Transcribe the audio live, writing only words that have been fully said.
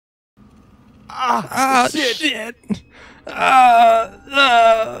Ah, shit.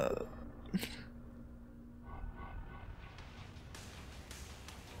 Ah.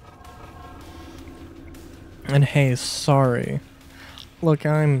 And hey, sorry. Look,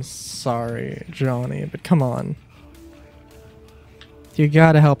 I'm sorry, Johnny, but come on. You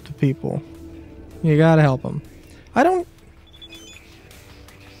gotta help the people. You gotta help them. I don't...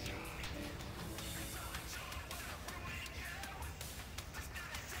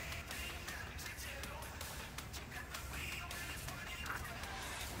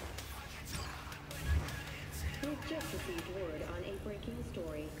 We've just received word on a breaking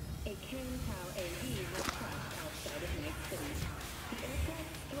story. A Can-Tau AE was crashed outside of Night City. The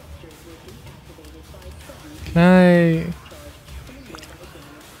aircraft's thrusters were deactivated by sudden Can I... charge from a nearby Danish power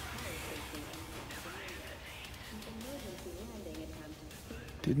station. The emergency landing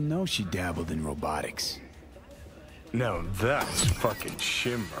attempt. Didn't know she dabbled in robotics. Now that's fucking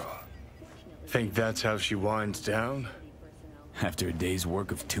Shimra. Think that's how she winds down? After a day's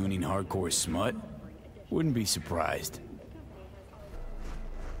work of tuning hardcore smut? Wouldn't be surprised.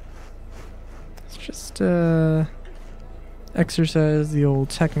 Let's just, exercise the old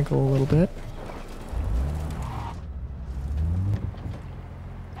technical a little bit.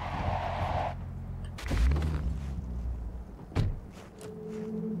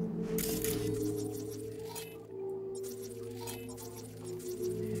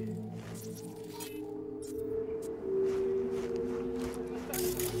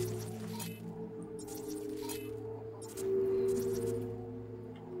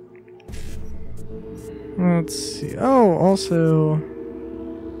 Let's see. Oh, also...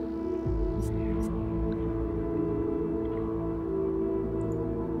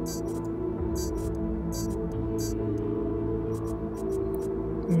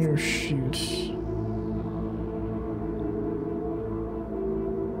 Oh, shoot.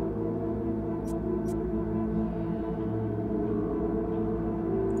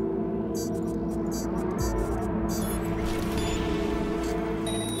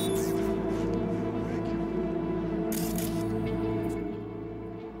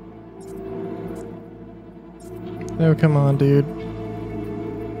 Oh, come on, dude.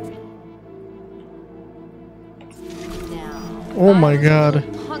 Now, Oh my I was a God.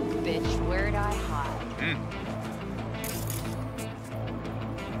 little punk bitch, where'd I hide?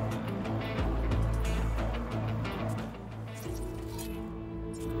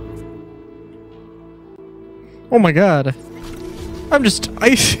 Oh my god. I'm just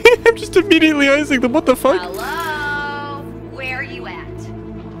icing. I'm just immediately icing them. What the fuck? Hello? Where are you at?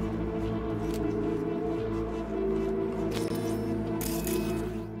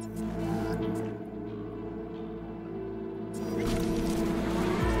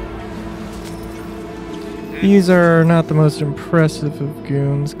 These are not the most impressive of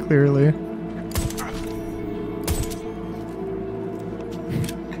goons, clearly.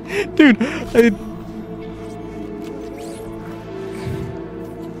 Dude,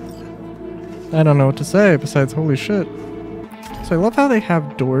 I don't know what to say besides holy shit. So I love how they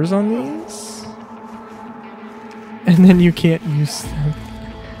have doors on these. And then you can't use them.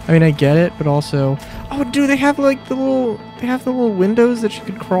 I mean, I get it, but also... Oh, dude, they have like the little... They have the little windows that you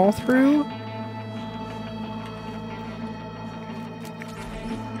could crawl through.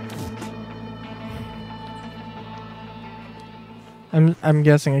 I'm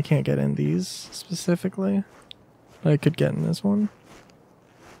guessing I can't get in these specifically. But I could get in this one.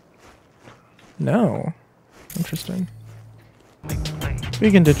 No. Interesting.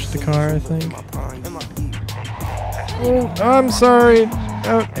 We can ditch the car, I think. Oh, I'm sorry.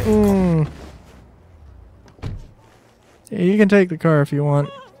 Yeah, you can take the car if you want.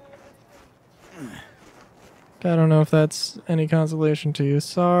 I don't know if that's any consolation to you.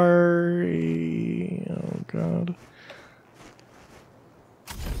 Sorry. Oh, God.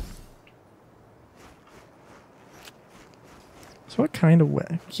 So what kind of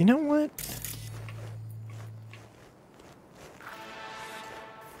way? You know what?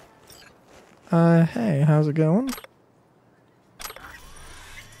 Hey, how's it going?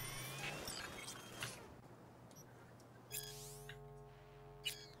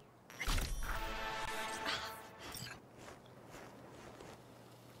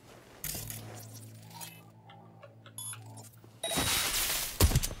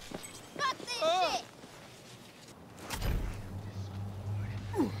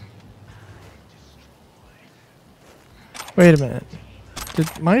 Wait a minute.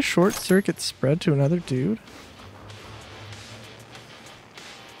 Did my short circuit spread to another dude?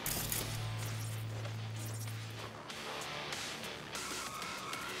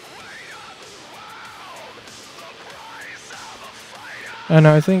 I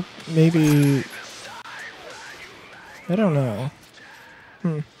know, I think maybe... I don't know.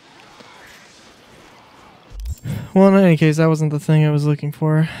 Well, in any case, that wasn't the thing I was looking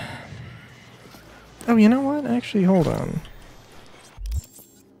for. Oh, you know what? Actually, hold on.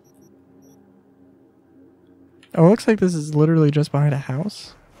 Oh, it looks like this is literally just behind a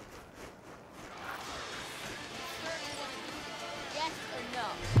house. Yes or no?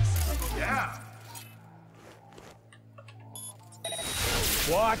 Yeah.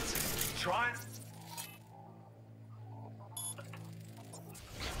 What? Try.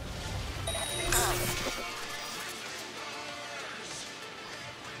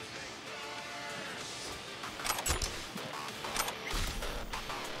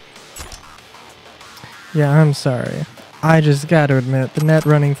 Yeah, I'm sorry. I just gotta admit, the net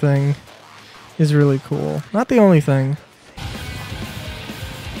running thing is really cool. Not the only thing.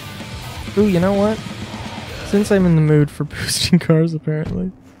 Ooh, you know what? Since I'm in the mood for boosting cars,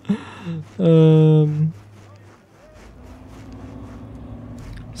 apparently. So,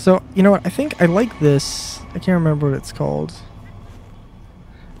 you know what? I think I like this. I can't remember what it's called.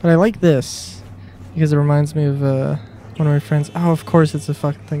 But I like this because it reminds me of one of my friends. Oh, of course it's a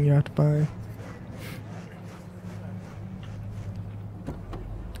fucking thing you have to buy.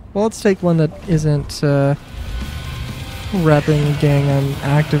 Well, let's take one that isn't repping a gang I'm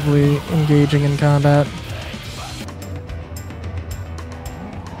actively engaging in combat.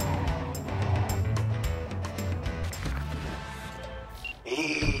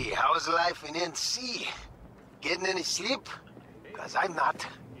 Hey, how's life in NC? Getting any sleep? Cause I'm not.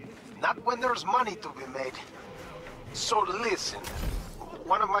 Not when there's money to be made. So listen,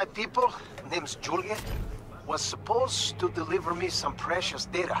 one of my people, name's Julia, was supposed to deliver me some precious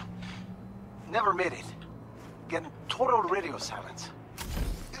data. Never made it. Getting total radio silence.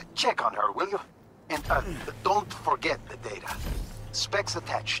 Check on her, will you? And don't forget the data. Specs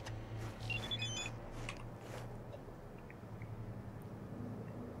attached.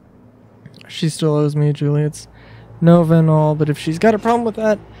 She still owes me, Julie. It's Nova and all, but if she's got a problem with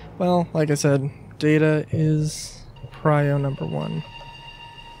that, well, like I said, data is prio number one.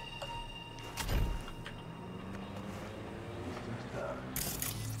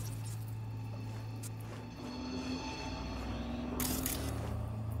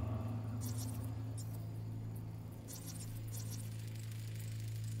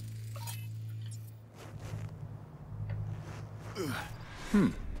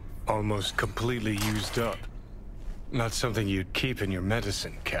 Almost completely used up. Not something you'd keep in your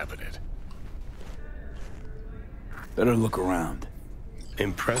medicine cabinet. Better look around.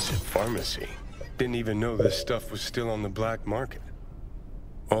 Impressive pharmacy. Didn't even know this stuff was still on the black market.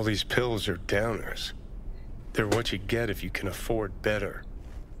 All these pills are downers. They're what you get if you can afford better.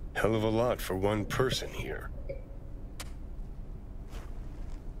 Hell of a lot for one person here.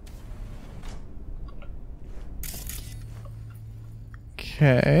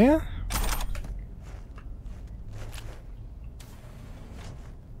 Okay.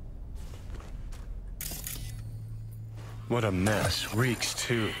 What a mess. Reeks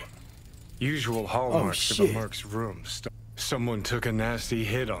too. Usual hallmarks of a shit. merc's room. Someone took a nasty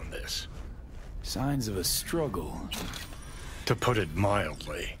hit on this. Signs of a struggle. To put it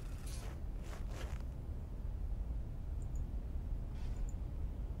mildly.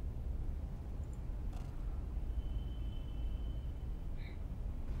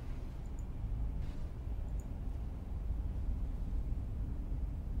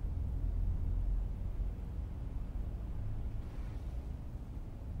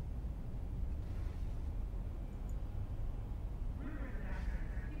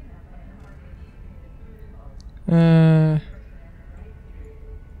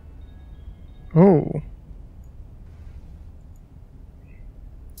 Oh. I'm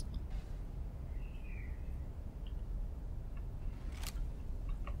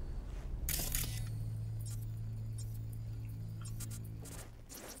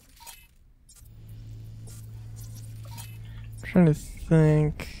trying to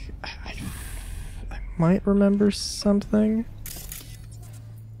think. I might remember something.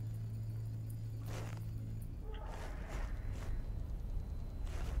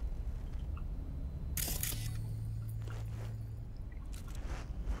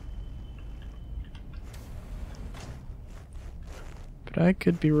 But I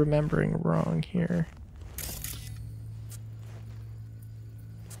could be remembering wrong here.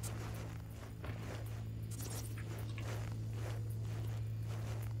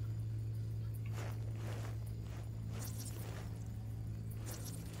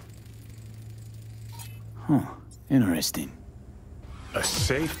 Huh. Interesting. A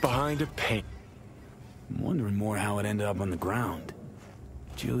safe behind a paint. I'm wondering more how it ended up on the ground.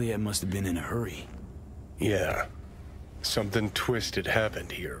 Juliet must have been in a hurry. Yeah. Something twisted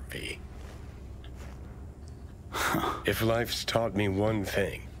happened here, V. If life's taught me one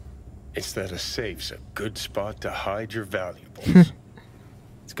thing, it's that a safe's a good spot to hide your valuables.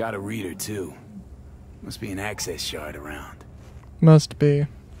 It's got a reader, too. Must be an access shard around. Must be.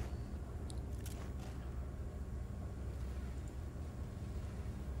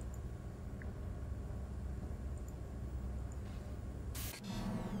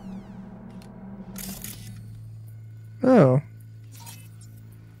 Oh.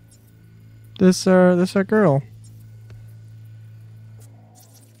 This our girl.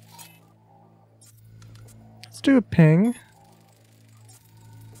 Let's do a ping.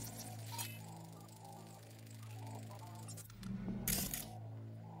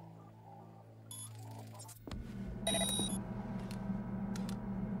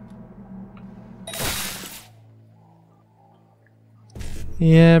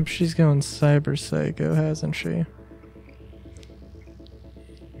 Yep, she's going cyber psycho, hasn't she?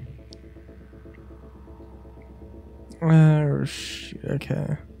 Oh, shoot,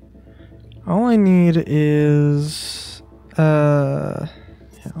 okay. All I need is... yeah,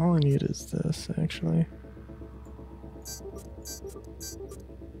 all I need is this, actually.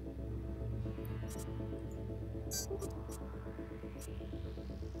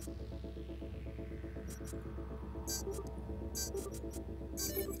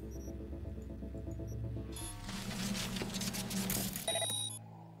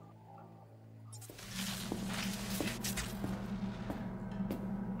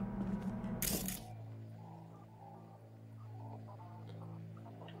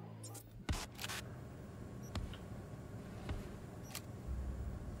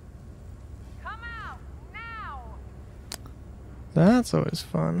 Come out now! That's always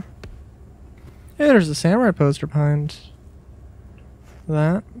fun. Hey, there's a samurai poster behind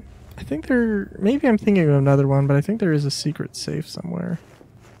that. I think there... Maybe I'm thinking of another one, but I think there is a secret safe somewhere.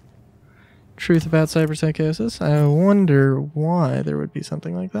 Truth about cyberpsychosis? I wonder why there would be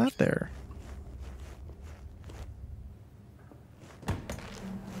something like that there.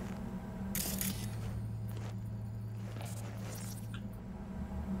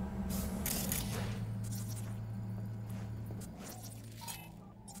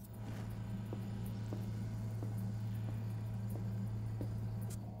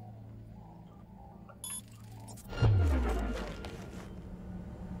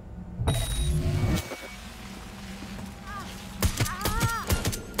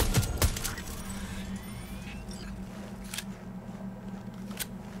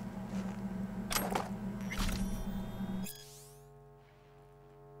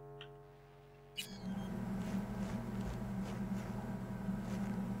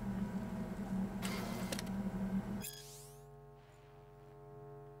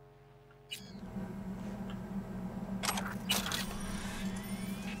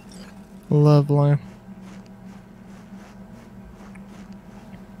 Lovely.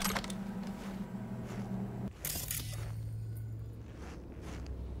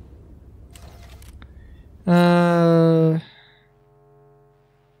 I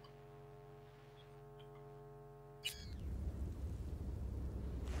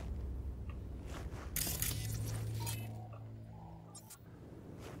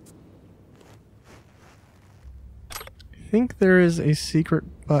think there is a secret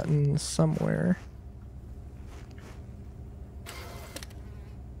button somewhere.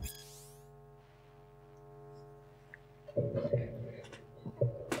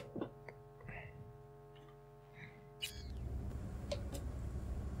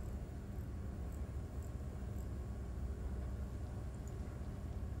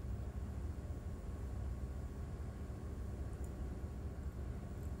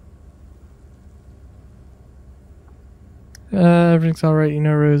 Everything's alright, you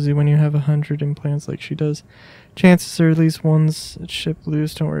know, Rosie, when you have 100 implants like she does. Chances are at least one's shipped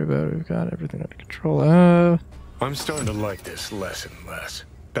loose. Don't worry about it. We've got everything under control. I'm starting to like this less and less.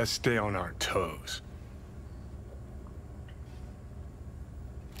 Best stay on our toes.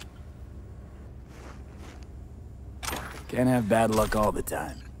 Can't have bad luck all the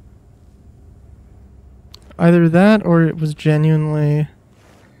time. Either that or it was genuinely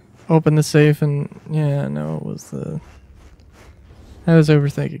open the safe and... Yeah, no, it was the... I was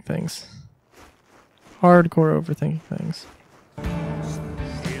overthinking things. Hardcore overthinking things.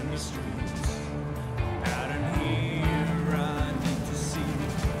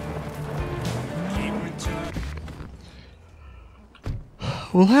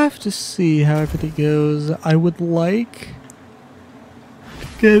 We'll have to see how everything goes. I would like to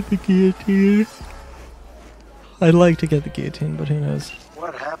get the guillotine. I'd like to get the guillotine, but who knows.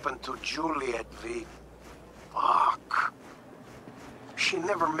 What happened to Juliet, V? Fuck. She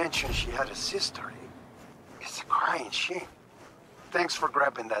never mentioned she had a sister. It's a crying shame. Thanks for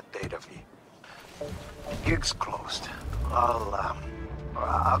grabbing that data, V. Gig's closed.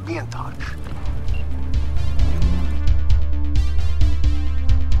 I'll be in touch.